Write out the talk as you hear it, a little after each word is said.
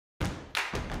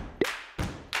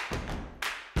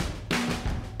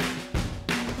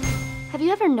Have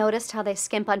you ever noticed how they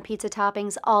skimp on pizza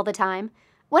toppings all the time?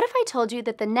 What if I told you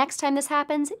that the next time this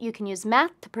happens, you can use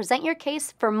math to present your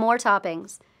case for more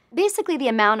toppings? Basically, the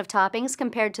amount of toppings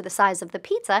compared to the size of the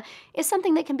pizza is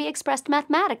something that can be expressed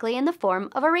mathematically in the form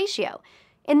of a ratio.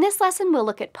 In this lesson, we'll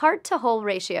look at part-to-whole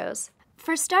ratios.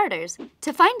 For starters,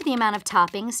 to find the amount of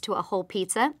toppings to a whole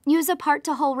pizza, use a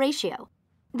part-to-whole ratio.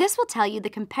 This will tell you the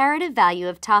comparative value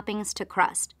of toppings to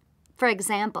crust. For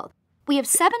example, we have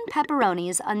 7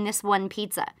 pepperonis on this one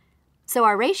pizza, so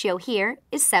our ratio here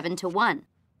is 7:1.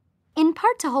 In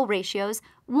part-to-whole ratios,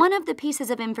 one of the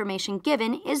pieces of information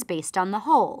given is based on the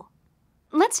whole.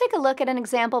 Let's take a look at an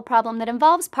example problem that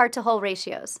involves part-to-whole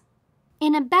ratios.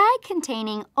 In a bag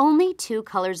containing only 2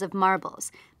 colors of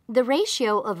marbles, the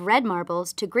ratio of red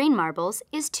marbles to green marbles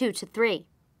is 2:3.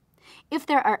 If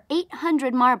there are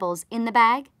 800 marbles in the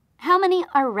bag, how many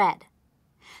are red?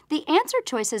 The answer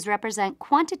choices represent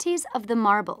quantities of the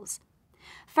marbles.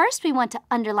 First, we want to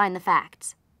underline the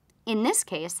facts. In this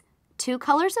case, 2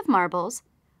 colors of marbles,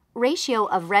 ratio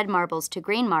of red marbles to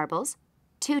green marbles,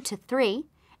 2:3,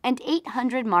 and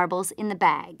 800 marbles in the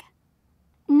bag.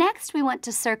 Next, we want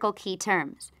to circle key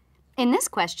terms. In this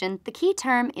question, the key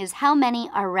term is how many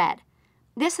are red.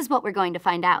 This is what we're going to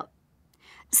find out.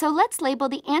 So let's label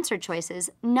the answer choices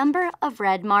number of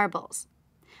red marbles.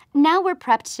 Now we're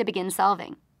prepped to begin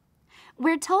solving.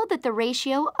 We're told that the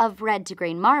ratio of red to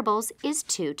green marbles is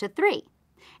 2:3,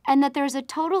 and that there's a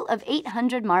total of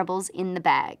 800 marbles in the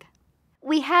bag.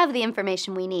 We have the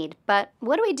information we need, but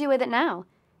what do we do with it now?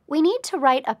 We need to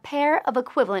write a pair of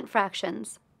equivalent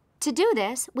fractions. To do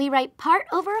this, we write part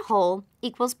over whole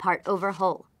equals part over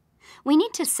whole. We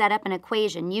need to set up an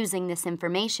equation using this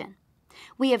information.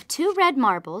 We have 2 red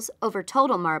marbles over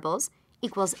total marbles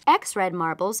equals x red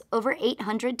marbles over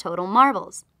 800 total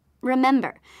marbles.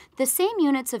 Remember, the same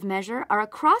units of measure are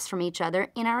across from each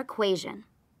other in our equation.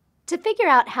 To figure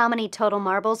out how many total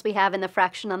marbles we have in the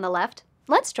fraction on the left,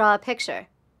 let's draw a picture.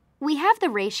 We have the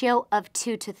ratio of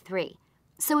 2:3,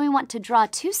 so we want to draw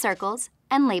 2 circles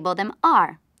and label them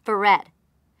R for red.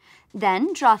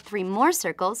 Then draw 3 more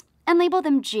circles and label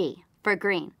them G for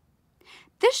green.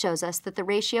 This shows us that the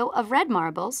ratio of red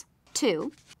marbles,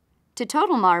 2, to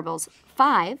total marbles,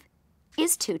 5,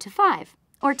 is 2:5,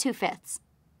 or 2/5.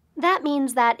 That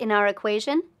means that in our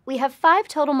equation, we have 5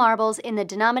 total marbles in the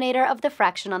denominator of the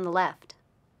fraction on the left.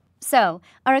 So,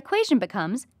 our equation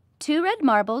becomes 2 red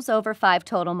marbles over 5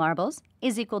 total marbles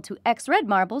is equal to x red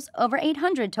marbles over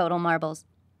 800 total marbles.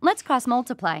 Let's cross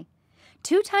multiply.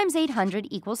 2 times 800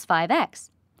 equals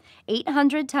 5x.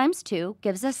 800 times 2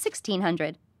 gives us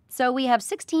 1600. So we have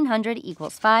 1600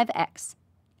 equals 5x.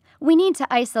 We need to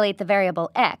isolate the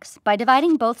variable x by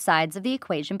dividing both sides of the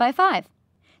equation by 5.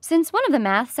 Since one of the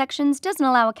math sections doesn't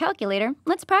allow a calculator,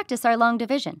 let's practice our long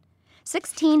division.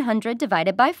 1600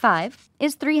 divided by 5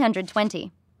 is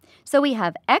 320. So we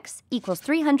have x equals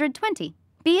 320.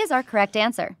 B is our correct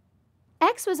answer.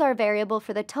 X was our variable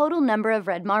for the total number of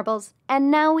red marbles, and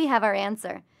now we have our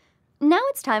answer. Now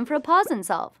it's time for a pause and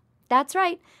solve. That's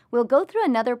right, we'll go through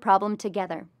another problem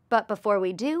together. But before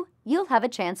we do, you'll have a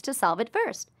chance to solve it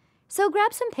first. So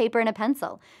grab some paper and a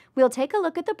pencil. We'll take a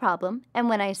look at the problem, and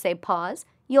when I say pause,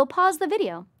 you'll pause the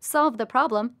video, solve the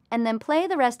problem, and then play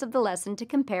the rest of the lesson to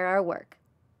compare our work.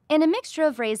 In a mixture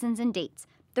of raisins and dates,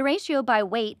 the ratio by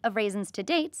weight of raisins to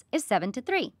dates is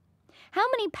 7:3. How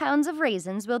many pounds of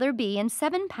raisins will there be in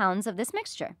 7 pounds of this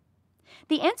mixture?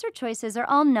 The answer choices are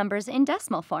all numbers in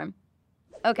decimal form.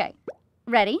 Okay,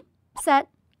 ready, set,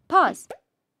 pause.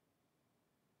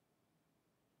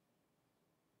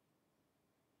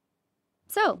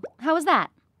 So, how was that?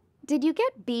 Did you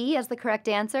get B as the correct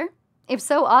answer? If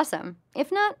so, awesome. If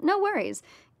not, no worries.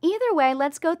 Either way,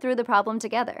 let's go through the problem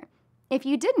together. If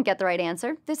you didn't get the right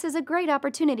answer, this is a great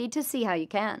opportunity to see how you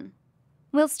can.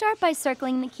 We'll start by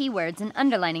circling the keywords and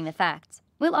underlining the facts.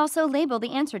 We'll also label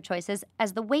the answer choices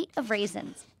as the weight of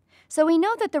raisins. So we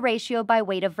know that the ratio by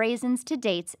weight of raisins to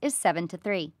dates is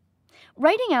 7:3.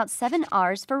 Writing out 7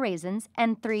 R's for raisins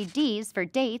and 3 D's for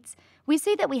dates, we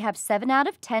see that we have 7 out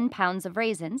of 10 pounds of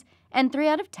raisins and 3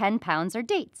 out of 10 pounds are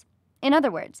dates. In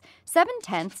other words,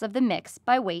 7/10 of the mix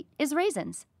by weight is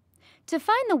raisins. To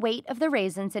find the weight of the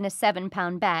raisins in a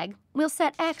 7-pound bag, we'll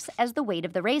set x as the weight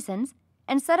of the raisins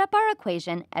and set up our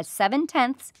equation as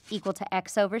 7/10 equal to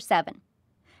x over 7.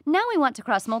 Now we want to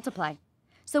cross multiply.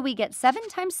 So we get 7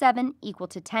 times 7 equal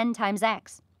to 10 times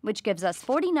x, which gives us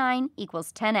 49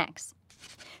 equals 10x.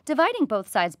 Dividing both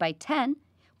sides by 10,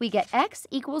 we get x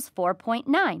equals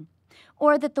 4.9,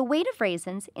 or that the weight of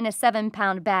raisins in a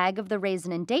 7-pound bag of the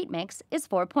raisin and date mix is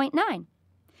 4.9.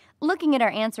 Looking at our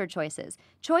answer choices,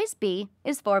 choice B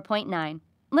is 4.9.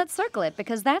 Let's circle it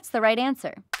because that's the right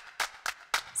answer.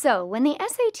 So, when the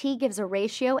SAT gives a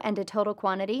ratio and a total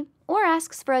quantity, or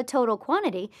asks for a total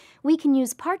quantity, we can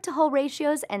use part-to-whole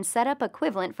ratios and set up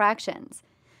equivalent fractions.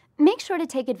 Make sure to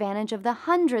take advantage of the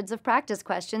hundreds of practice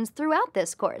questions throughout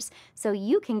this course so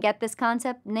you can get this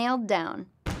concept nailed down.